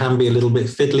 It can be a little bit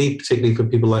fiddly, particularly for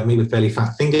people like me with fairly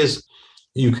fat fingers.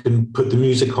 You can put the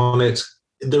music on it.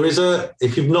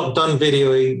 If you've not done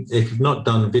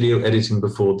video editing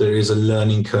before, there is a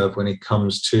learning curve when it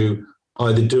comes to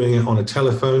either doing it on a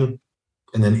telephone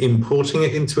and then importing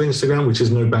it into Instagram, which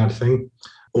is no bad thing,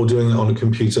 or doing it on a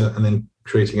computer and then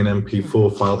creating an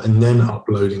MP4 file and then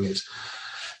uploading it.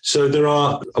 So there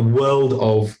are a world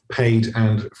of paid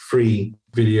and free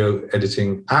video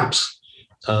editing apps.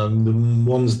 The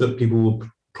ones that people will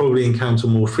probably encounter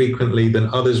more frequently than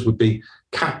others would be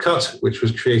CapCut, which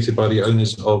was created by the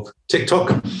owners of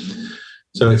TikTok.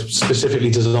 So it's specifically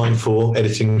designed for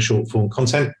editing short form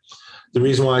content. The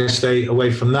reason why I stay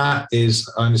away from that is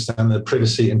I understand the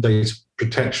privacy and data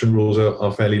protection rules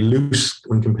are fairly loose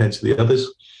when compared to the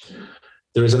others.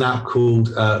 There is an app called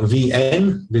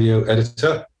VN, Video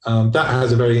Editor. That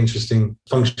has a very interesting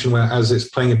function where as it's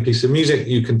playing a piece of music,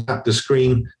 you can tap the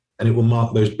screen and it will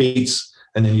mark those beats,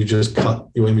 and then you just cut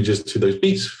your images to those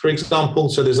beats, for example.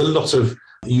 So there's a lot of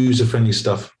user-friendly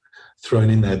stuff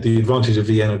thrown in there. The advantage of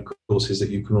VN, of course, is that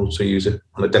you can also use it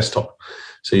on a desktop,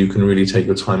 so you can really take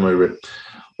your time over it.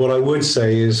 What I would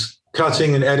say is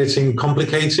cutting and editing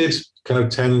complicated, kind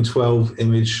of 10, 12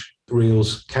 image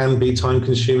reels can be time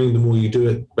consuming. The more you do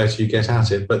it, the better you get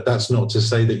at it. But that's not to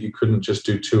say that you couldn't just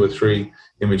do 2 or 3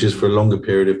 images for a longer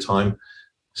period of time,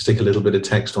 stick a little bit of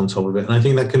text on top of it. And I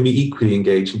think that can be equally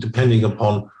engaging depending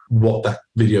upon what that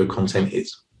video content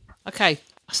is. Okay.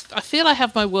 I feel I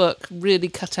have my work really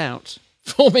cut out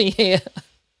for me here.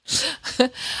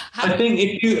 I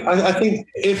think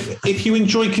if you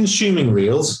enjoy consuming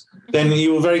reels, then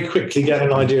you will very quickly get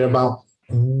an idea about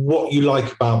what you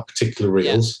like about particular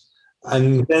reels. Yeah.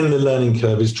 And then the learning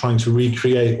curve is trying to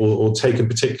recreate or take a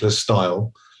particular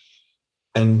style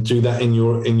and do that in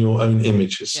your own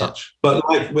image as such. But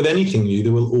like with anything new,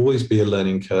 there will always be a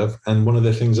learning curve. And one of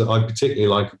the things that I particularly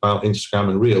like about Instagram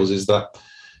and Reels is that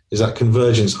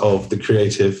convergence of the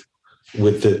creative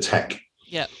with the tech.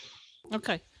 Yeah.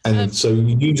 Okay. And so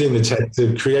using the tech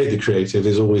to create the creative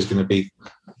is always going to be,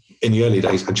 in the early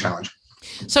days, a challenge.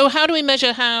 So how do we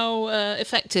measure how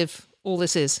effective all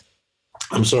this is?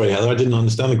 I'm sorry, Heather, I didn't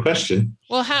understand the question.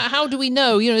 Well, how do we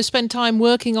know, spend time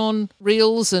working on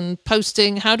Reels and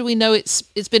posting? How do we know it's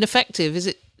been effective?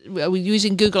 Are we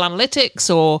using Google Analytics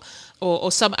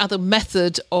or some other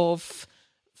method of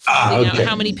finding out Okay.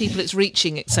 how many people it's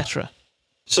reaching, etc.?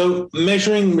 So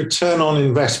measuring return on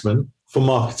investment for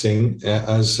marketing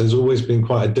has always been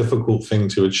quite a difficult thing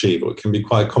to achieve, or it can be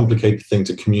quite a complicated thing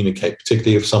to communicate,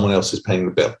 particularly if someone else is paying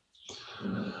the bill.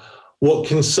 What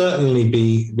can certainly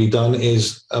be done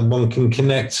is one can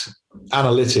connect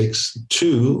analytics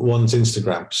to one's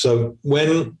Instagram. So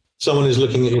when someone is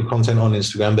looking at your content on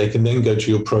Instagram, they can then go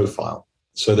to your profile.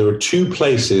 So there are two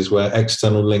places where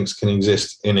external links can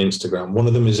exist in Instagram. One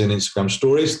of them is in Instagram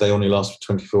stories. They only last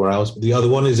for 24 hours. But the other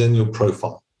one is in your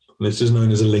profile. And this is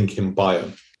known as a link in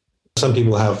bio. Some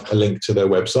people have a link to their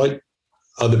website.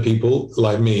 Other people,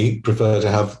 like me, prefer to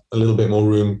have a little bit more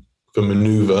room for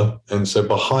maneuver. And so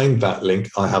behind that link,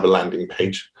 I have a landing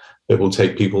page that will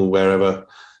take people wherever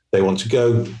they want to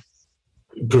go,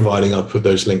 providing I put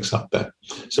those links up there.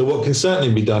 So what can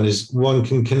certainly be done is one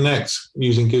can connect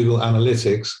using Google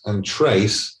Analytics and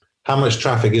trace how much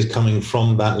traffic is coming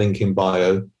from that link in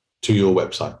bio to your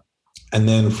website. And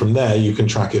then from there, you can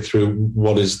track it through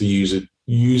what is the user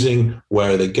using,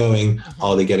 where are they going,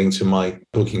 are they getting to my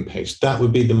booking page? That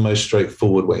would be the most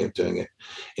straightforward way of doing it.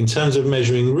 In terms of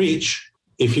measuring reach,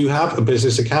 if you have a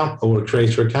business account or a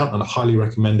creator account, and I highly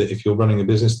recommend it if you're running a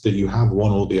business that you have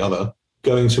one or the other,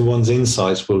 going to one's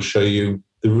insights will show you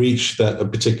the reach that a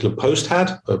particular post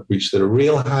had, a reach that a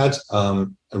reel had, a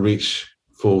reach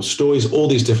for stories, all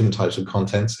these different types of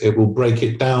contents. It will break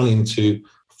it down into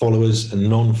followers and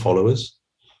non-followers.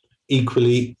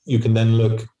 Equally, you can then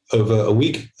look over a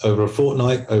week, over a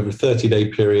fortnight, over a 30-day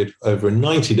period, over a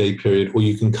 90-day period, or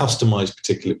you can customize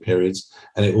particular periods,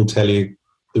 and it will tell you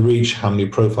the reach, how many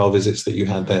profile visits that you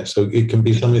had there. So it can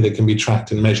be something that can be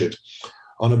tracked and measured.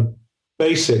 On a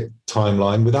basic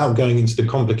timeline, without going into the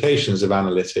complications of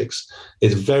analytics,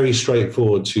 it's very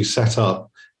straightforward to set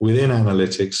up within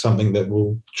analytics something that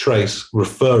will trace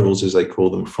referrals, as they call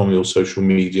them, from your social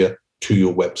media to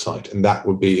your website. And that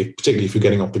would be, particularly if you're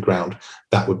getting off the ground,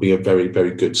 that would be a very,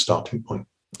 very good starting point.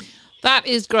 That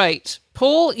is great.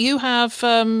 Paul, you have,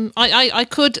 I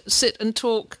could sit and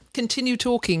continue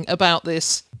talking about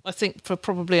this, I think, for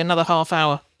probably another half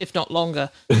hour, if not longer.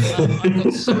 I've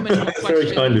got so many more questions.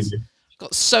 Very kind of you.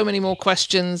 Got so many more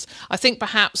questions. I think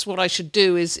perhaps what I should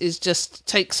do is just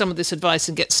take some of this advice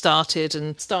and get started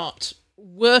and start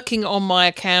working on my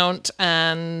account,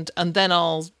 and then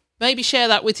I'll maybe share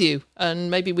that with you,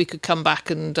 and maybe we could come back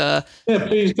and yeah,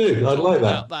 please do. I'd like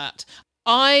that.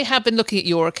 I have been looking at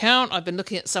your account. I've been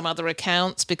looking at some other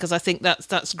accounts because I think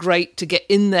that's great to get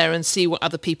in there and see what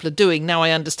other people are doing. Now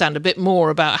I understand a bit more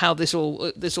about how this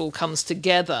all comes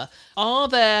together. Are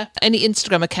there any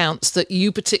Instagram accounts that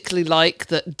you particularly like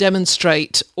that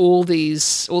demonstrate all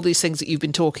these things that you've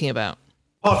been talking about?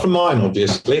 Apart from mine,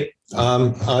 obviously,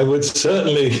 I would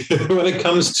certainly, when it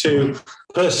comes to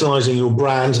personalising your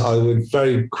brand, I would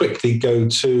very quickly go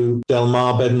to Del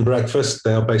Mar Bed and Breakfast.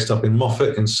 They are based up in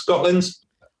Moffat in Scotland.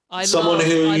 I love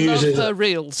her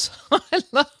reels. I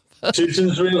love her.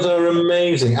 Susan's reels are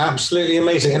amazing, absolutely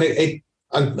amazing.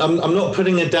 And I'm not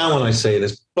putting it down when I say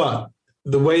this, but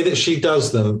the way that she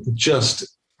does them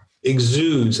just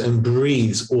exudes and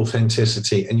breathes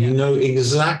authenticity, and you know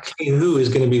exactly who is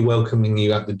going to be welcoming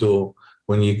you at the door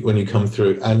when you come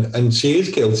through. And she is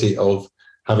guilty of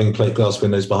having plate glass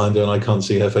windows behind her, and I can't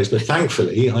see her face. But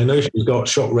thankfully, I know she's got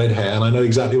short red hair, and I know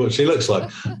exactly what she looks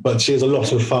like. But she has a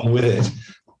lot of fun with it.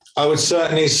 I would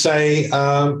certainly say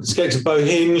Escape to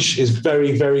Bohinj is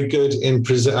very, very good in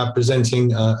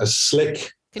presenting a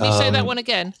slick. Can you say that one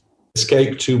again?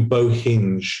 Escape to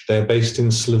Bohinj. They're based in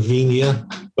Slovenia.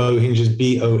 Bohinj is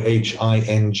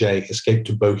Bohinj. Escape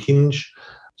to Bohinj.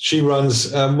 She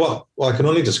runs what I can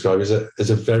only describe as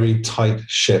a very tight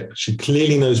ship. She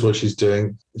clearly knows what she's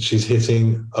doing. She's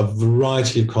hitting a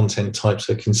variety of content types.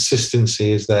 Her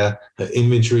consistency is there. Her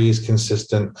imagery is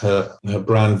consistent. Her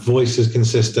brand voice is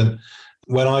consistent.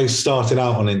 When I started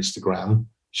out on Instagram,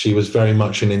 she was very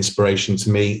much an inspiration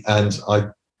to me, and I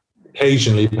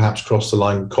occasionally perhaps crossed the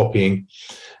line copying.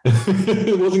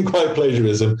 It wasn't quite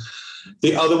plagiarism.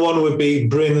 The other one would be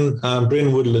Bryn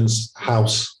Woodland's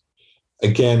house.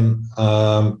 Again,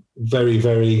 very,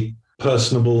 very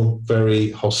personable, very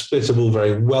hospitable,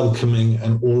 very welcoming,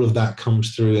 and all of that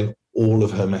comes through in all of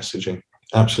her messaging.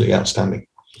 Absolutely outstanding.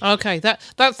 Okay,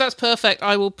 that's perfect.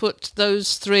 I will put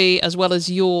those three as well as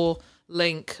your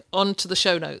link onto the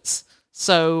show notes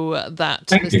so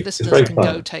that listeners can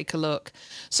go take a look.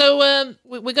 So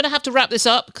we're going to have to wrap this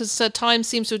up because time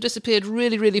seems to have disappeared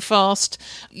really, really fast.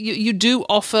 You do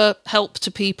offer help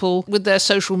to people with their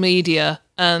social media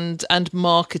and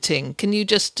marketing. Can you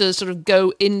just sort of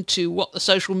go into what the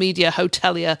social media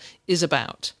hotelier is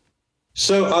about?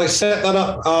 So I set that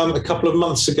up a couple of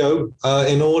months ago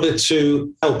in order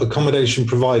to help accommodation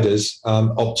providers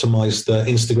optimize their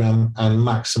Instagram and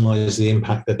maximize the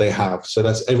impact that they have. So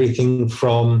that's everything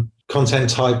from content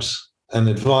types and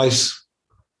advice,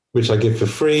 which I give for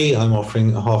free. I'm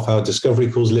offering a half-hour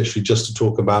discovery calls literally just to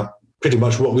talk about pretty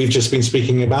much what we've just been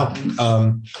speaking about,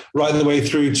 right the way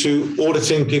through to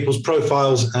auditing people's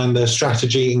profiles and their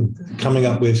strategy and coming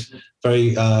up with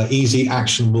very easy,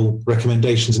 actionable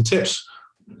recommendations and tips.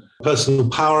 Personal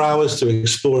power hours to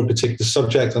explore a particular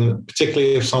subject, and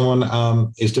particularly if someone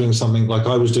is doing something like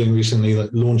I was doing recently,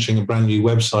 like launching a brand new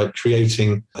website,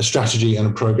 creating a strategy and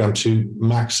a program to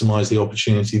maximize the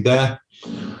opportunity there.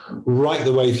 Right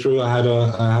the way through, I had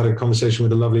a conversation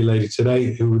with a lovely lady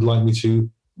today who would like me to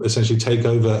essentially take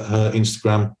over her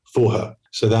Instagram for her.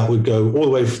 So that would go all the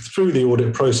way through the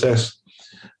audit process,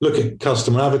 look at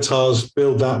customer avatars,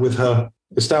 build that with her,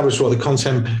 establish what the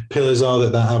content pillars are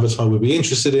that avatar would be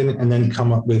interested in, and then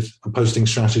come up with a posting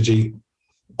strategy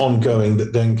ongoing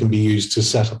that then can be used to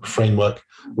set up a framework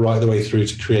right the way through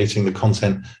to creating the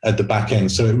content at the back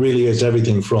end. So it really is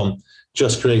everything from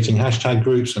just creating hashtag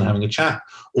groups and having a chat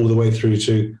all the way through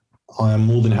to I am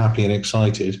more than happy and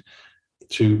excited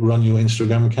to run your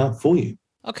Instagram account for you.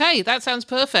 Okay, that sounds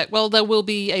perfect. Well, there will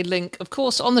be a link, of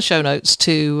course, on the show notes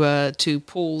to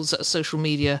Paul's social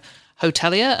media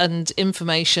hotelier and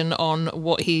information on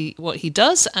what he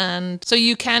does, and so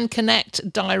you can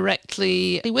connect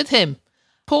directly with him.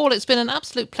 Paul, it's been an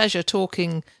absolute pleasure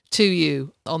talking to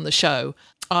you on the show.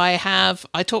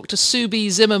 I talked to Sue B.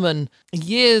 Zimmerman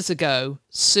years ago.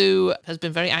 Sue has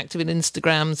been very active in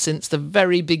Instagram since the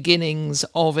very beginnings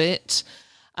of it.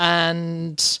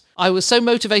 And I was so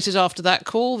motivated after that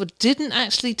call, but didn't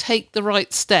actually take the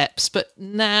right steps. But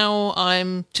now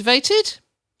I'm motivated.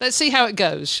 Let's see how it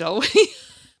goes, shall we?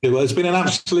 Yeah, well, it's been an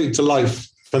absolute delight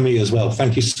for me as well.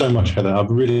 Thank you so much, Heather. I've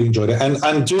really enjoyed it.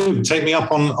 And do take me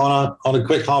up on a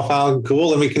quick half-hour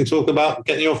call, and we can talk about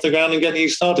getting you off the ground and getting you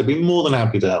started. Be more than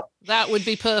happy to help. That would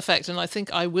be perfect, and I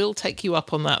think I will take you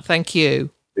up on that. Thank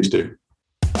you. Please do.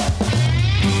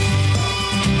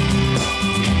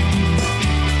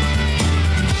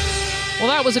 Well,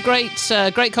 that was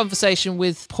a great conversation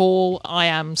with Paul. I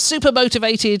am super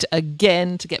motivated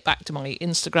again to get back to my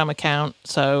Instagram account,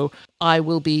 so I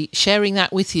will be sharing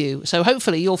that with you. So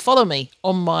hopefully you'll follow me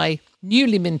on my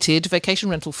newly minted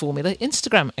Vacation Rental Formula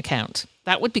Instagram account.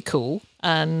 That would be cool,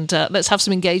 and let's have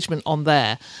some engagement on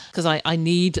there, because I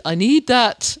need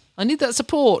that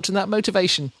support and that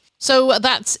motivation. So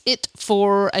that's it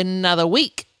for another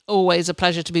week. Always a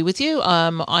pleasure to be with you.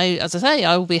 As I say,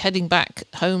 I will be heading back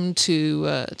home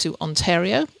to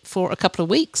Ontario for a couple of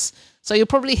weeks. So you'll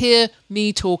probably hear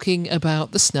me talking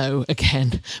about the snow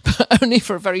again, but only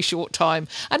for a very short time.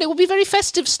 And it will be very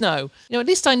festive snow. At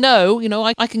least I know,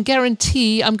 I can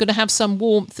guarantee I'm going to have some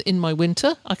warmth in my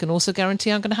winter. I can also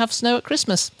guarantee I'm going to have snow at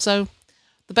Christmas. So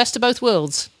the best of both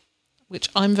worlds, which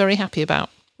I'm very happy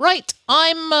about. Right,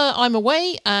 I'm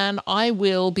away, and I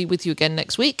will be with you again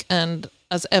next week. And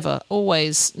as ever,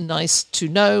 always nice to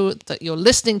know that you're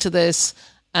listening to this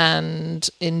and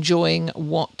enjoying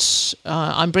what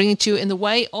I'm bringing to you in the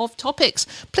way of topics.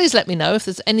 Please let me know if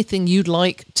there's anything you'd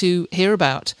like to hear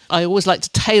about. I always like to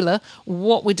tailor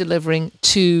what we're delivering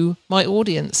to my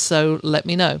audience, so let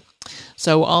me know.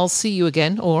 So I'll see you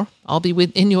again, or I'll be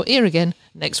in your ear again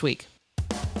next week.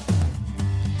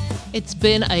 It's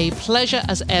been a pleasure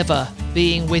as ever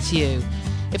being with you.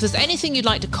 If there's anything you'd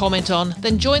like to comment on,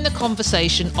 then join the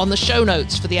conversation on the show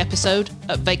notes for the episode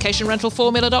at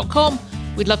vacationrentalformula.com.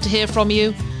 We'd love to hear from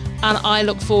you, and I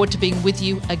look forward to being with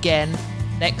you again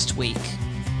next week.